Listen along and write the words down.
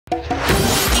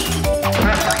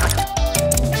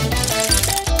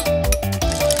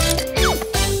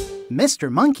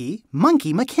Mr. Monkey,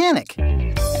 Monkey Mechanic.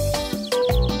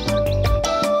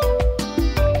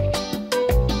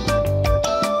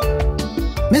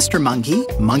 Mr. Monkey,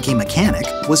 Monkey Mechanic,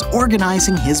 was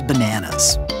organizing his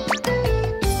bananas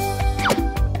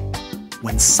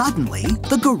when suddenly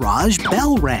the garage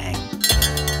bell rang.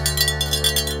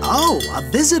 Oh, a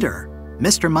visitor!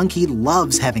 Mr. Monkey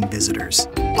loves having visitors,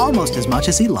 almost as much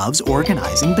as he loves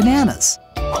organizing bananas.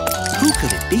 Who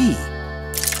could it be?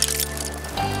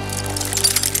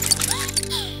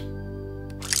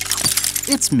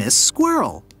 It's Miss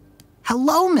Squirrel.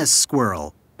 Hello, Miss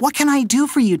Squirrel. What can I do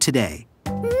for you today?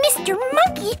 Mr.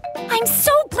 Monkey, I'm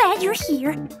so glad you're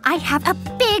here. I have a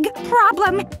big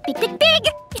problem. Big, big, big.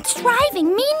 It's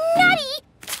driving me nutty.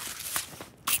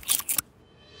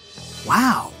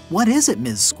 Wow, what is it,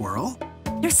 Ms. Squirrel?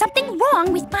 There's something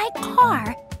wrong with my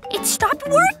car. It stopped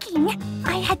working.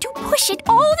 I had to push it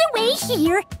all the way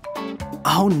here.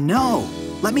 Oh, no.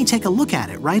 Let me take a look at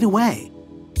it right away.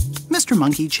 Mr.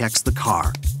 Monkey checks the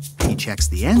car. He checks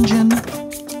the engine.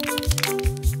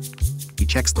 He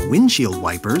checks the windshield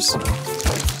wipers.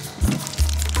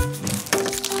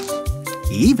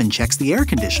 He even checks the air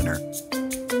conditioner.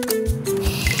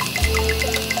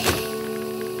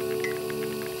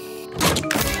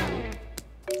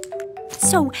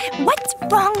 So, what's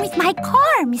wrong with my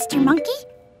car, Mr. Monkey?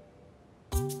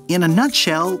 In a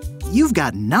nutshell, you've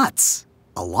got nuts.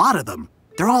 A lot of them.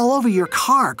 They're all over your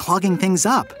car, clogging things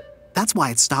up. That's why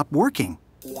it stopped working.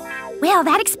 Well,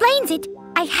 that explains it.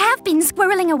 I have been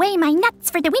squirreling away my nuts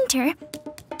for the winter.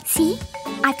 See?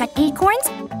 I've got acorns,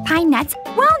 pine nuts,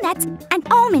 walnuts, and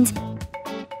almonds.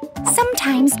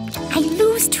 Sometimes I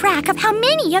lose track of how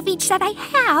many of each that I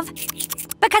have.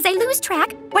 Because I lose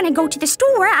track, when I go to the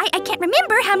store, I can't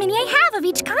remember how many I have of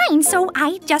each kind, so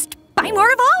I just buy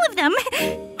more of all of them.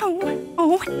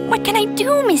 Oh, what can I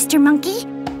do, Mr. Monkey?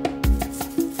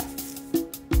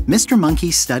 Mr.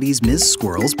 Monkey studies Ms.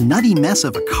 Squirrel's nutty mess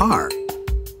of a car.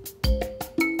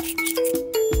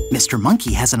 Mr.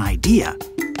 Monkey has an idea.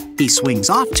 He swings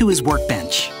off to his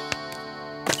workbench.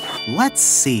 Let's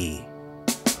see.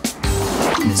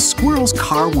 Ms. Squirrel's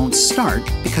car won't start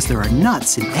because there are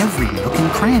nuts in every nook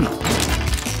and cranny.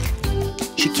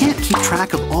 She can't keep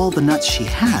track of all the nuts she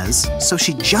has, so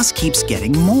she just keeps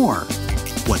getting more.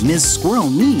 What Ms. Squirrel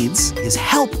needs is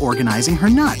help organizing her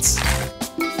nuts.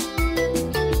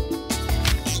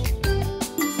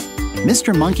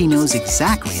 Mr. Monkey knows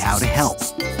exactly how to help.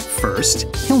 First,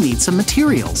 he'll need some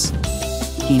materials.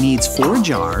 He needs 4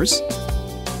 jars,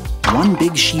 1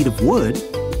 big sheet of wood,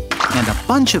 and a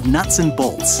bunch of nuts and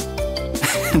bolts.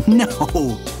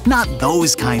 No, not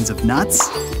those kinds of nuts.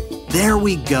 There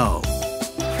we go.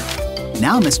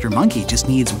 Now Mr. Monkey just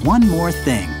needs one more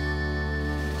thing.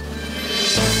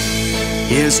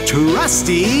 His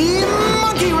trusty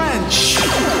monkey wrench!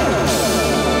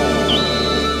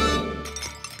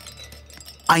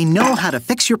 I know how to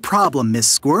fix your problem, Miss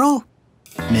Squirrel.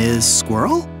 Ms.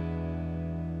 Squirrel?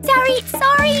 Sorry,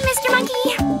 Mr.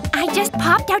 Monkey. I just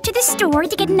popped out to the store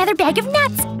to get another bag of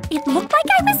nuts. It looked like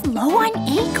I was low on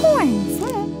acorns.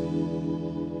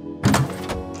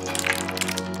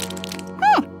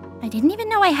 I didn't even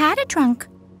know I had a trunk.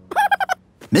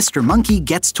 Mr. Monkey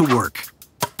gets to work.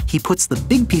 He puts the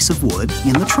big piece of wood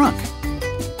in the trunk.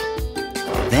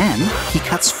 Then he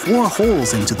cuts 4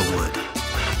 holes into the wood.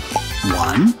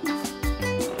 1,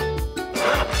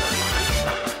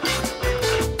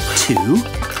 2,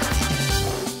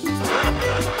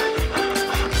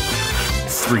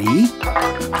 3,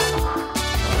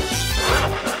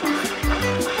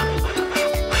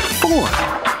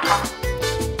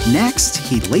 4. Next,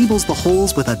 he labels the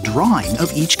holes with a drawing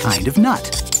of each kind of nut.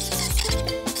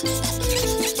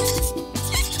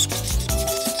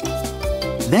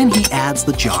 Then he adds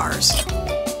the jars.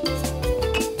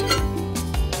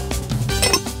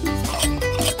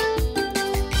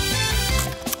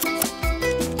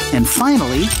 And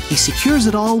finally, he secures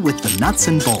it all with the nuts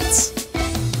and bolts.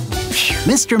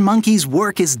 Mr. Monkey's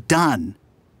work is done.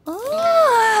 Ooh,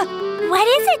 what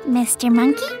is it, Mr.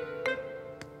 Monkey?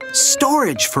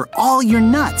 Storage for all your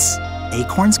nuts.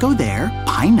 Acorns go there,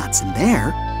 pine nuts in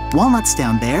there, walnuts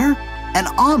down there, and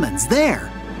almonds there.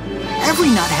 Every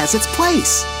nut has its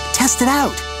place. Test it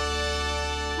out.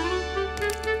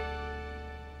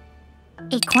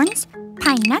 Acorns,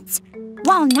 pine nuts,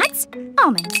 walnuts,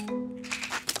 almonds.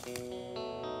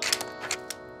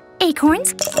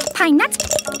 Acorns, pine nuts,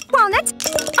 walnuts,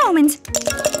 almonds.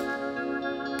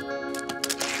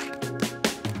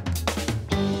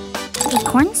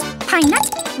 Acorns, pine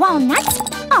nuts, walnuts,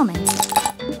 almonds.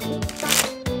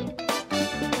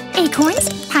 Acorns,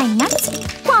 pine nuts,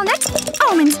 walnuts,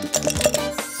 almonds.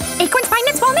 Acorns, pine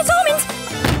nuts, walnuts, almonds.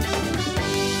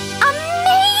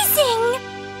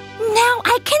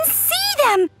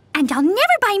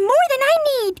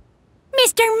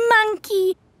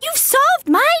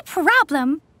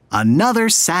 problem. Another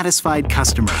satisfied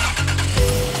customer.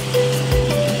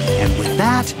 And with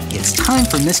that, it's time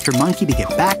for Mr. Monkey to get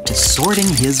back to sorting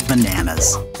his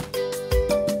bananas.